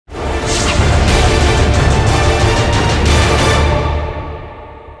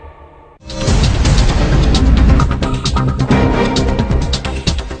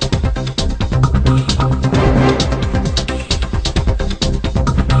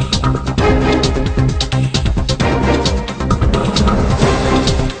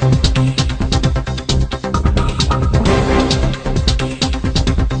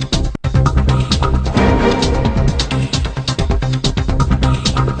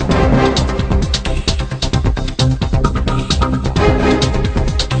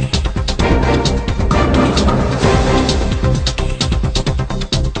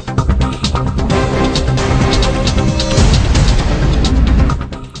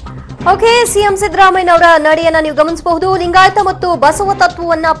Okay, CM ಸಿದ್ದರಾಮಯ್ಯನವರ ನಡೆಯನ್ನ ನೀವು ಗಮನಿಸಬಹುದು. ಲಿಂಗಾಯತ ಮತ್ತು ಬಸವ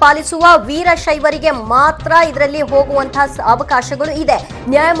ತತ್ವವನ್ನ ಪಾಲಿಸುವ ವೀರಶೈವರಿಗೆ ಮಾತ್ರ ಇದರಲ್ಲಿ ಹೋಗುವಂತಹ ಅವಕಾಶಗಳು ಇದೆ.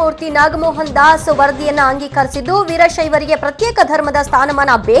 ನ್ಯಾಯಮೂರ್ತಿ ನಾಗಮೋಹನ್ ದಾಸ್ ವರದಿಯನ್ನ ಅಂಗೀಕರಿಸಿದ್ದು, ವೀರಶೈವರಿಗೆ ಪ್ರತ್ಯೇಕ ಧರ್ಮದ ಸ್ಥಾನಮಾನ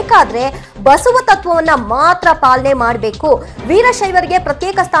ಬೇಕಾದ್ರೆ ಬಸವ ತತ್ವವನ್ನ ಮಾತ್ರ ಪಾಲನೆ ಮಾಡಬೇಕು. ವೀರಶೈವರಿಗೆ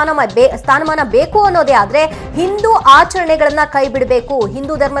ಪ್ರತ್ಯೇಕ ಸ್ಥಾನಮಾನ ಬೇಕು ಅನ್ನೋದೇ ಆದ್ರೆ ಹಿಂದೂ ಆಚರಣೆಗಳನ್ನ ಕೈ ಬಿಡಬೇಕು.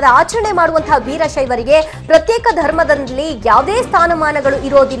 ಹಿಂದೂ ಧರ್ಮದ ಆಚರಣೆ ಮಾಡುವಂತಹ ವೀರಶೈವರಿಗೆ ಪ್ರತ್ಯೇಕ ಧರ್ಮದಲ್ಲಿ ಯಾವುದೇ ಸ್ಥಾನಮಾನಗಳು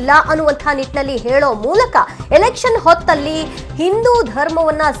ಇರೋದಿಲ್ಲ ಅನ್ನುವಂತಹ ನಿಟ್ಟಿನಲ್ಲಿ ಹೇಳೋ ಮೂಲಕ ಎಲೆಕ್ಷನ್ ಹೊತ್ತಲ್ಲಿ ಹಿಂದೂ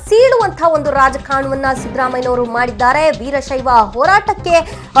ಧರ್ಮವನ್ನ ಸೀಳುವಂತಹ ಒಂದು ರಾಜಕಾರಣವನ್ನ ಸಿದ್ದರಾಮಯ್ಯನವರು ಮಾಡಿದ್ದಾರೆ. ವೀರಶೈವ ಹೋರಾಟಕ್ಕೆ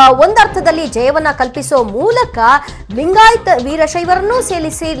ಒಂದರ್ಥದಲ್ಲಿ ಜಯವನ್ನ ಕಲ್ಪಿಸೋ ಮೂಲಕ ಲಿಂಗಾಯತ ವೀರಶೈವರನ್ನು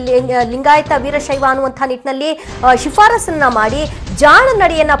ಸೇರಿಸಿ ಲಿಂಗಾಯತ ವೀರಶೈವ ಅನ್ನುವಂತಹ ನಿಟ್ಟಿನಲ್ಲಿ ಶಿಫಾರಸನ್ನ ಮಾಡಿ ಜಾಣ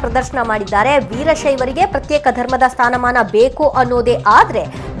ನಡೆಯನ್ನ ಪ್ರದರ್ಶನ ಮಾಡಿದ್ದಾರೆ. ವೀರಶೈವರಿಗೆ ಪ್ರತ್ಯೇಕ ಧರ್ಮದ ಸ್ಥಾನಮಾನ ಬೇಕು ಅನ್ನೋದೇ ಆದ್ರೆ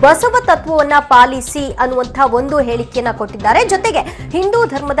ಬಸವ ತತ್ವವನ್ನ ಪಾಲಿಸಿ ಅನ್ನುವಂತಹ ಒಂದು ಹೇಳಿಕೆಯನ್ನ ಕೊಟ್ಟಿದ್ದಾರೆ. ಜೊತೆಗೆ ಹಿಂದೂ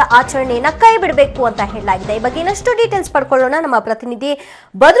ಧರ್ಮದ ಆಚರಣೆಯನ್ನ ಕೈ ಬಿಡಬೇಕು ಅಂತ ಹೇಳಲಾಗಿದೆ. ಈ ಬಗ್ಗೆ ಇನ್ನಷ್ಟು ಡೀಟೇಲ್ಸ್ ಪಡ್ಕೊಳ್ಳೋಣ ನಮ್ಮ ಪ್ರತಿನಿಧಿ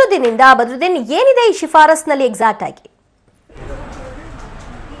ಬದ್ರುದ್ದೀನ್ ಇಂದ. ಬದ್ರುದ್ದೀನ್, ಏನಿದೆ ಈ ಶಿಫಾರಸ್ನಲ್ಲಿ ಎಕ್ಸಾಕ್ಟ್ ಆಗಿ?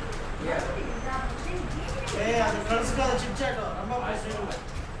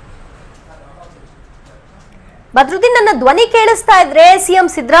 ಬದ್ರುದ್ದೀನ್, ನನ್ನ ಧ್ವನಿ ಕೇಳಿಸ್ತಾ ಇದ್ರೆ ಸಿಎಂ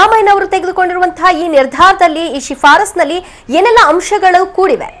ಸಿದ್ದರಾಮಯ್ಯನವರು ತೆಗೆದುಕೊಂಡಿರುವಂತಹ ಈ ನಿರ್ಧಾರದಲ್ಲಿ, ಈ ಶಿಫಾರಸ್ನಲ್ಲಿ ಏನೆಲ್ಲ ಅಂಶಗಳು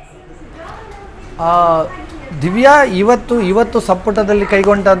ಕೂಡಿವೆ? ದಿವ್ಯಾ, ಇವತ್ತು ಸಂಪುಟದಲ್ಲಿ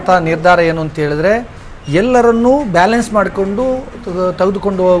ಕೈಗೊಂಡಂತಹ ನಿರ್ಧಾರ ಏನು ಅಂತ ಹೇಳಿದ್ರೆ, ಎಲ್ಲರನ್ನೂ ಬ್ಯಾಲೆನ್ಸ್ ಮಾಡಿಕೊಂಡು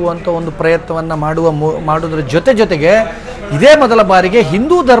ತೆಗೆದುಕೊಂಡು ಹೋಗುವಂಥ ಒಂದು ಪ್ರಯತ್ನವನ್ನು ಮಾಡೋದ್ರ ಜೊತೆಗೆ ಇದೇ ಮೊದಲ ಬಾರಿಗೆ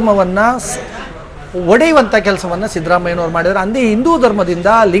ಹಿಂದೂ ಧರ್ಮವನ್ನು ಒಡೆಯುವಂಥ ಕೆಲಸವನ್ನು ಸಿದ್ದರಾಮಯ್ಯನವರು ಮಾಡಿದ್ದಾರೆ. ಅಂದೇ ಹಿಂದೂ ಧರ್ಮದಿಂದ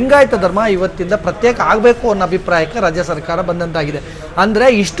ಲಿಂಗಾಯತ ಧರ್ಮ ಇವತ್ತಿಂದ ಪ್ರತ್ಯೇಕ ಆಗಬೇಕು ಅನ್ನೋ ಅಭಿಪ್ರಾಯಕ್ಕೆ ರಾಜ್ಯ ಸರ್ಕಾರ ಬಂದಂತಾಗಿದೆ. ಅಂದರೆ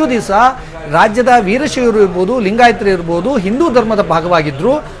ಇಷ್ಟು ದಿವಸ ರಾಜ್ಯದ ವೀರಶೈವರು ಇರ್ಬೋದು, ಲಿಂಗಾಯತರು ಇರ್ಬೋದು, ಹಿಂದೂ ಧರ್ಮದ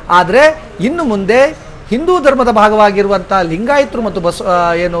ಭಾಗವಾಗಿದ್ದರು. ಆದರೆ ಇನ್ನು ಮುಂದೆ ಹಿಂದೂ ಧರ್ಮದ ಭಾಗವಾಗಿರುವಂಥ ಲಿಂಗಾಯತರು ಮತ್ತು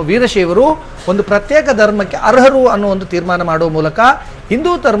ವೀರಶೈವರು ಒಂದು ಪ್ರತ್ಯೇಕ ಧರ್ಮಕ್ಕೆ ಅರ್ಹರು ಅನ್ನೋ ಒಂದು ತೀರ್ಮಾನ ಮಾಡುವ ಮೂಲಕ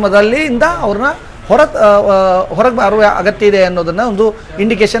ಹಿಂದೂ ಧರ್ಮದಲ್ಲಿಂದ ಅವ್ರನ್ನ ಹೊರಗೆ ಬರುವ ಅಗತ್ಯ ಇದೆ ಅನ್ನೋದನ್ನು ಒಂದು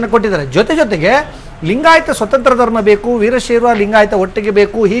ಇಂಡಿಕೇಶನ್ ಕೊಟ್ಟಿದ್ದಾರೆ. ಜೊತೆಗೆ ಲಿಂಗಾಯತ ಸ್ವತಂತ್ರ ಧರ್ಮ ಬೇಕು, ವೀರಶೈವ ಲಿಂಗಾಯತ ಒಟ್ಟಿಗೆ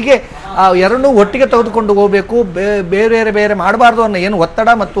ಬೇಕು, ಹೀಗೆ ಎರಡನ್ನೂ ಒಟ್ಟಿಗೆ ತೆಗೆದುಕೊಂಡು ಹೋಗಬೇಕು, ಬೇರೆ ಮಾಡಬಾರ್ದು ಅನ್ನೋ ಏನು ಒತ್ತಡ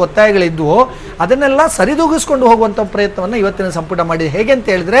ಮತ್ತು ಒತ್ತಾಯಗಳಿದ್ವು ಅದನ್ನೆಲ್ಲ ಸರಿದೂಗಿಸ್ಕೊಂಡು ಹೋಗುವಂಥ ಪ್ರಯತ್ನವನ್ನು ಇವತ್ತಿನ ಸಂಪುಟ ಮಾಡಿದೆ. ಹೇಗೆ ಅಂತ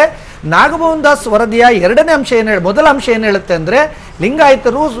ಹೇಳಿದ್ರೆ, ನಾಗಮೋಹನ್ ದಾಸ್ ವರದಿಯ ಮೊದಲ ಅಂಶ ಏನು ಹೇಳುತ್ತೆ ಅಂದರೆ,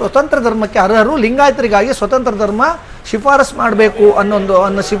 ಲಿಂಗಾಯತರು ಸ್ವತಂತ್ರ ಧರ್ಮಕ್ಕೆ ಅರ್ಹರು, ಲಿಂಗಾಯತರಿಗಾಗಿ ಸ್ವತಂತ್ರ ಧರ್ಮ ಶಿಫಾರಸ್ ಮಾಡಬೇಕು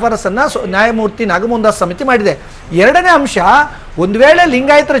ಅನ್ನೋ ಶಿಫಾರಸನ್ನು ನ್ಯಾಯಮೂರ್ತಿ ನಾಗಮೋಹನ್ ದಾಸ್ ಸಮಿತಿ ಮಾಡಿದೆ. ಎರಡನೇ ಅಂಶ, ಒಂದು ವೇಳೆ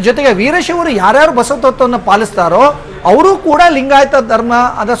ಲಿಂಗಾಯತರ ಜೊತೆಗೆ ವೀರಶೈವರು ಯಾರ್ಯಾರು ಬಸವ ತತ್ವವನ್ನು ಪಾಲಿಸ್ತಾರೋ ಅವರು ಕೂಡ ಲಿಂಗಾಯತ ಧರ್ಮ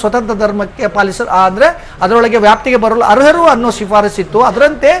ಅದ ಸ್ವತಂತ್ರ ಧರ್ಮಕ್ಕೆ ಅಂದರೆ ಅದರೊಳಗೆ ವ್ಯಾಪ್ತಿಗೆ ಬರಲು ಅರ್ಹರು ಅನ್ನೋ ಶಿಫಾರಸ್ಸಿತ್ತು.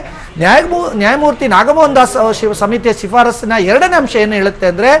 ಅದರಂತೆ ನ್ಯಾಯಮೂರ್ತಿ ನಾಗಮೋಹನ್ ದಾಸ್ ಸಮಿತಿಯ ಶಿಫಾರಸ್ಸಿನ ಎರಡನೇ ಅಂಶ ಏನು ಹೇಳುತ್ತೆ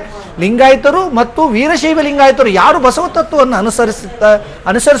ಅಂದರೆ, ಲಿಂಗಾಯತರು ಮತ್ತು ವೀರಶೈವ ಲಿಂಗಾಯತರು ಯಾರು ಬಸವ ತತ್ವವನ್ನು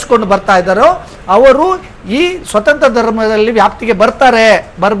ಅನುಸರಿಸಿಕೊಂಡು ಬರ್ತಾ ಇದ್ದಾರೋ ಅವರು ಈ ಸ್ವತಂತ್ರ ಧರ್ಮದಲ್ಲಿ ವ್ಯಾಪ್ತಿಗೆ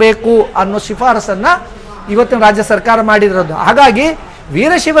ಬರಬೇಕು ಅನ್ನೋ ಶಿಫಾರಸನ್ನು ಇವತ್ತಿನ ರಾಜ್ಯ ಸರ್ಕಾರ ಮಾಡಿರೋದು. ಹಾಗಾಗಿ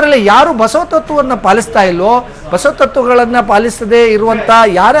ವೀರಶೈವರಲ್ಲಿ ಯಾರು ಬಸವ ತತ್ವವನ್ನು ಪಾಲಿಸ್ತಾ ಇಲ್ವೋ, ಬಸವ ತತ್ವಗಳನ್ನು ಪಾಲಿಸದೇ ಇರುವಂಥ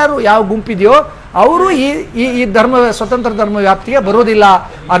ಯಾವ ಗುಂಪಿದೆಯೋ ಅವರು ಈ ಸ್ವತಂತ್ರ ಧರ್ಮ ವ್ಯಾಪ್ತಿಗೆ ಬರೋದಿಲ್ಲ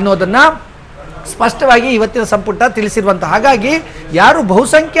ಅನ್ನೋದನ್ನು ಸ್ಪಷ್ಟವಾಗಿ ಇವತ್ತಿನ ಸಂಪುಟ ತಿಳಿಸಿರುವಂಥ. ಹಾಗಾಗಿ ಯಾರು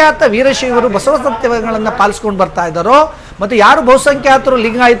ಬಹುಸಂಖ್ಯಾತ ವೀರಶೈವರು ಬಸವ ತತ್ವಗಳನ್ನು ಪಾಲಿಸ್ಕೊಂಡು ಬರ್ತಾ ಇದ್ದಾರೋ ಮತ್ತು ಯಾರು ಬಹುಸಂಖ್ಯಾತರು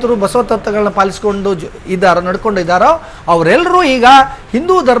ಲಿಂಗಾಯತರು ಬಸವ ತತ್ವಗಳನ್ನ ಪಾಲಿಸ್ಕೊಂಡು ನಡ್ಕೊಂಡಿದ್ದಾರೋ ಅವರೆಲ್ಲರೂ ಈಗ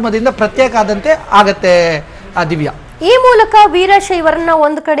ಹಿಂದೂ ಧರ್ಮದಿಂದ ಪ್ರತ್ಯೇಕ ಆದಂತೆ ಆಗತ್ತೆ. ದಿವ್ಯಾ, ಈ ಮೂಲಕ ವೀರಶೈವರನ್ನ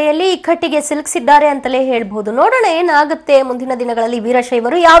ಒಂದು ಕಡೆಯಲ್ಲಿ ಇಕ್ಕಟ್ಟಿಗೆ ಸಿಲುಕಿಸಿದ್ದಾರೆ ಅಂತಲೇ ಹೇಳ್ಬಹುದು. ನೋಡೋಣ ಏನಾಗುತ್ತೆ ಮುಂದಿನ ದಿನಗಳಲ್ಲಿ.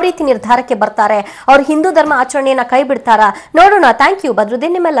 ವೀರಶೈವರು ಯಾವ ರೀತಿ ನಿರ್ಧಾರಕ್ಕೆ ಬರ್ತಾರೆ, ಅವ್ರು ಹಿಂದೂ ಧರ್ಮ ಆಚರಣೆಯನ್ನ ಕೈ ಬಿಡ್ತಾರಾ ನೋಡೋಣ. ಥ್ಯಾಂಕ್ ಯು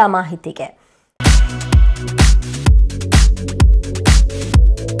ಬದ್ರುದ್ದೀನ್ ನಿಮ್ಮೆಲ್ಲ ಮಾಹಿತಿಗೆ.